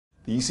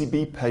The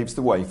ECB paves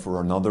the way for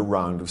another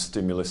round of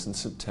stimulus in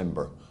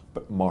September,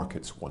 but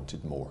markets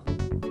wanted more.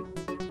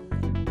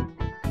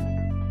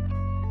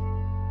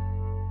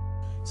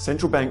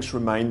 Central banks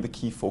remained the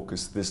key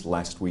focus this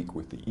last week,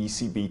 with the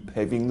ECB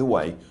paving the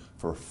way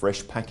for a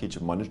fresh package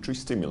of monetary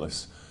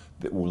stimulus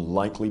that will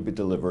likely be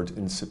delivered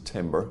in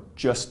September,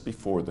 just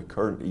before the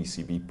current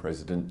ECB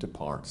President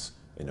departs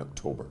in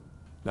October.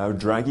 Now,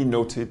 Draghi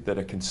noted that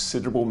a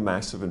considerable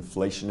mass of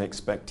inflation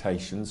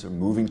expectations are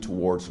moving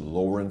towards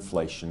lower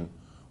inflation.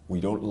 We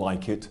don't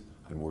like it,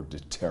 and we're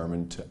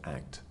determined to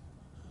act.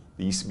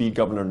 The ECB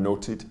governor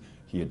noted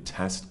he had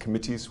tasked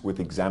committees with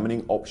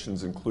examining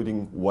options,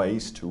 including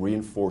ways to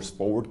reinforce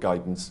forward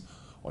guidance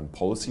on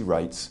policy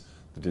rates,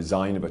 the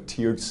design of a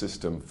tiered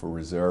system for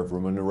reserve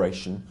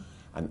remuneration,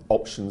 and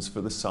options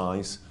for the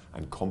size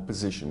and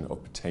composition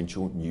of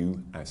potential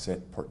new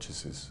asset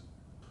purchases.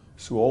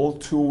 So all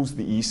tools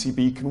the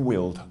ECB can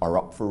wield are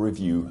up for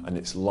review, and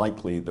it's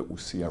likely that we'll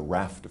see a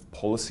raft of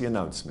policy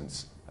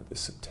announcements at the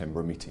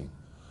September meeting.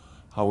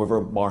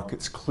 However,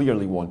 markets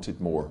clearly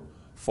wanted more.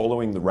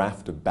 Following the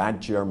raft of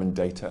bad German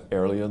data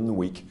earlier in the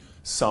week,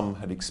 some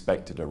had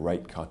expected a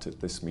rate cut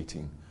at this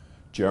meeting.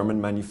 German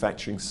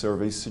manufacturing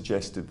surveys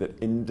suggested that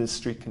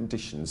industry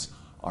conditions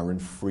are in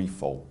free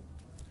fall.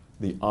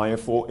 The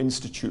IFO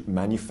Institute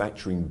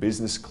Manufacturing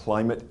Business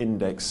Climate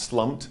Index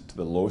slumped to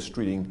the lowest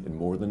reading in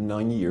more than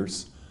 9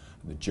 years,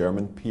 and the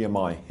German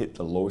PMI hit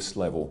the lowest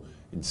level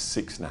in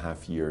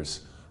 6.5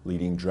 years,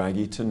 leading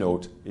Draghi to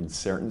note in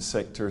certain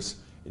sectors,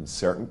 in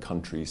certain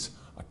countries,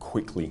 a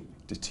quickly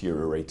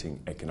deteriorating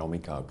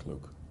economic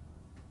outlook.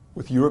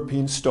 With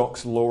European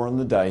stocks lower on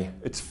the day,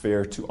 it's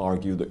fair to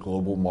argue that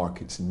global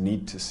markets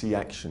need to see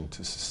action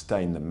to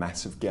sustain the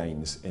massive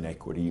gains in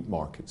equity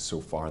markets so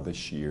far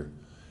this year.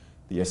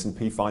 The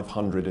S&P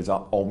 500 is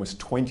up almost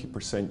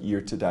 20%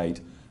 year to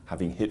date,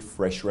 having hit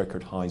fresh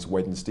record highs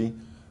Wednesday.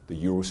 The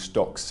Euro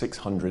Stoxx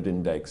 600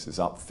 index is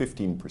up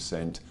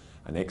 15%,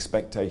 and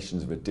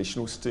expectations of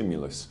additional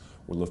stimulus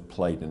will have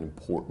played an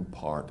important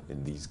part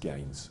in these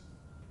gains.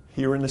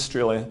 Here in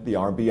Australia, the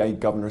RBA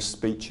governor's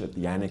speech at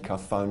the Annika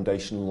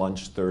Foundation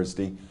lunch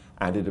Thursday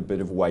added a bit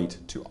of weight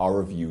to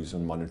our views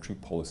on monetary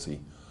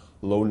policy.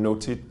 Lowe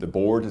noted the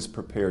board is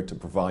prepared to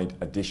provide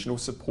additional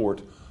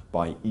support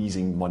by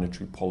easing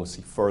monetary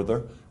policy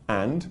further,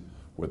 and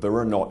whether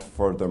or not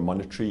further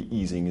monetary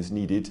easing is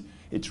needed,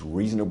 it's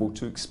reasonable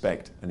to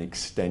expect an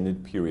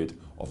extended period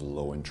of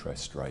low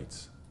interest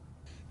rates.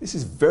 This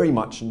is very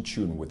much in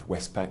tune with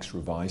Westpac's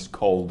revised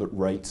call that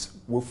rates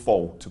will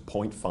fall to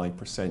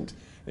 0.5%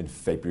 in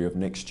February of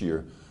next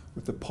year,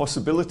 with the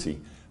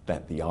possibility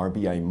that the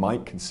RBA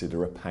might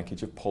consider a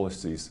package of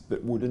policies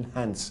that would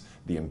enhance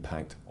the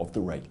impact of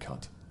the rate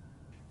cut.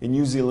 In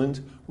New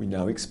Zealand, we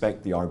now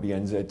expect the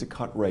RBNZ to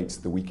cut rates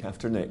the week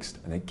after next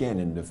and again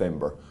in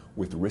November,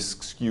 with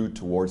risk skewed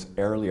towards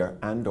earlier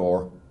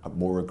and/or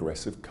more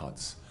aggressive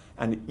cuts,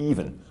 and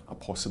even a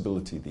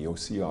possibility the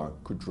OCR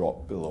could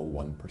drop below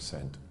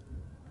 1%.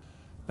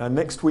 Now,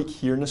 next week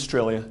here in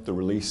Australia, the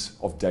release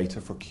of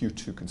data for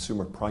Q2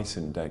 Consumer Price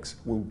Index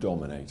will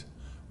dominate.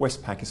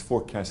 Westpac is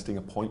forecasting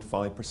a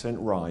 0.5%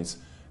 rise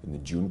in the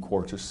June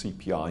quarter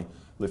CPI,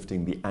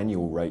 lifting the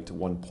annual rate to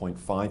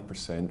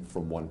 1.5%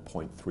 from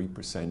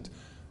 1.3%,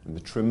 and the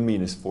trim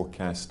mean is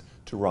forecast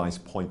to rise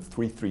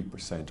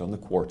 0.33% on the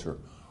quarter,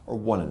 or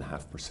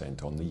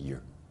 1.5% on the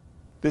year.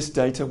 This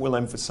data will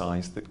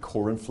emphasise that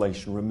core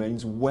inflation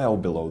remains well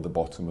below the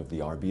bottom of the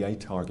RBA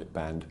target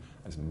band,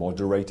 as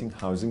moderating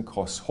housing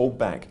costs hold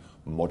back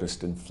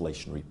modest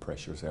inflationary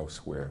pressures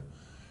elsewhere.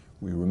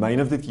 We remain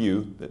of the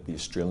view that the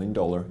Australian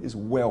dollar is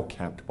well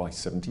capped by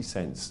 70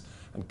 cents,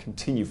 and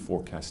continue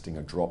forecasting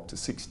a drop to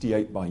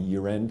 68 by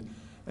year end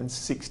and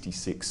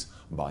 66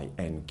 by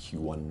end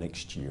Q1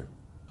 next year.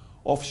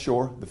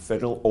 Offshore, the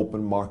Federal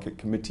Open Market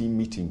Committee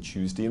meeting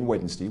Tuesday and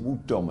Wednesday will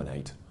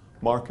dominate.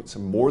 Markets are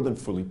more than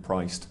fully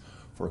priced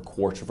for a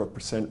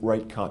 0.25%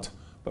 rate cut,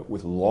 but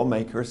with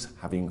lawmakers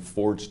having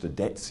forged a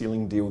debt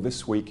ceiling deal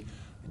this week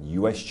and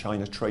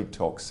US-China trade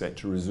talks set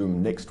to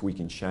resume next week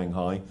in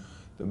Shanghai,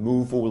 the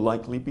move will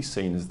likely be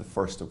seen as the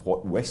first of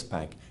what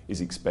Westpac is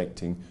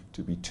expecting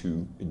to be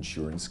 2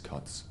 insurance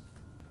cuts.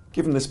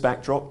 Given this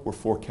backdrop, we're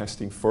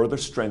forecasting further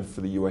strength for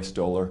the US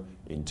dollar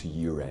into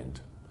year end.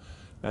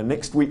 Now,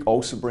 next week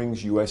also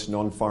brings US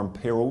non-farm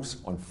payrolls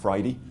on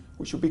Friday,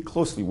 which will be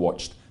closely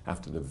watched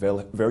after the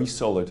very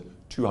solid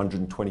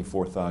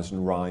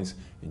 224,000 rise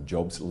in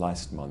jobs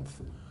last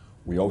month.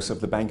 We also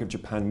have the Bank of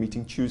Japan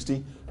meeting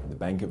Tuesday and the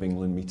Bank of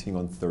England meeting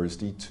on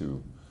Thursday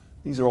too.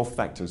 These are all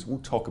factors we'll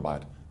talk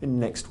about in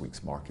next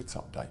week's Markets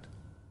Update.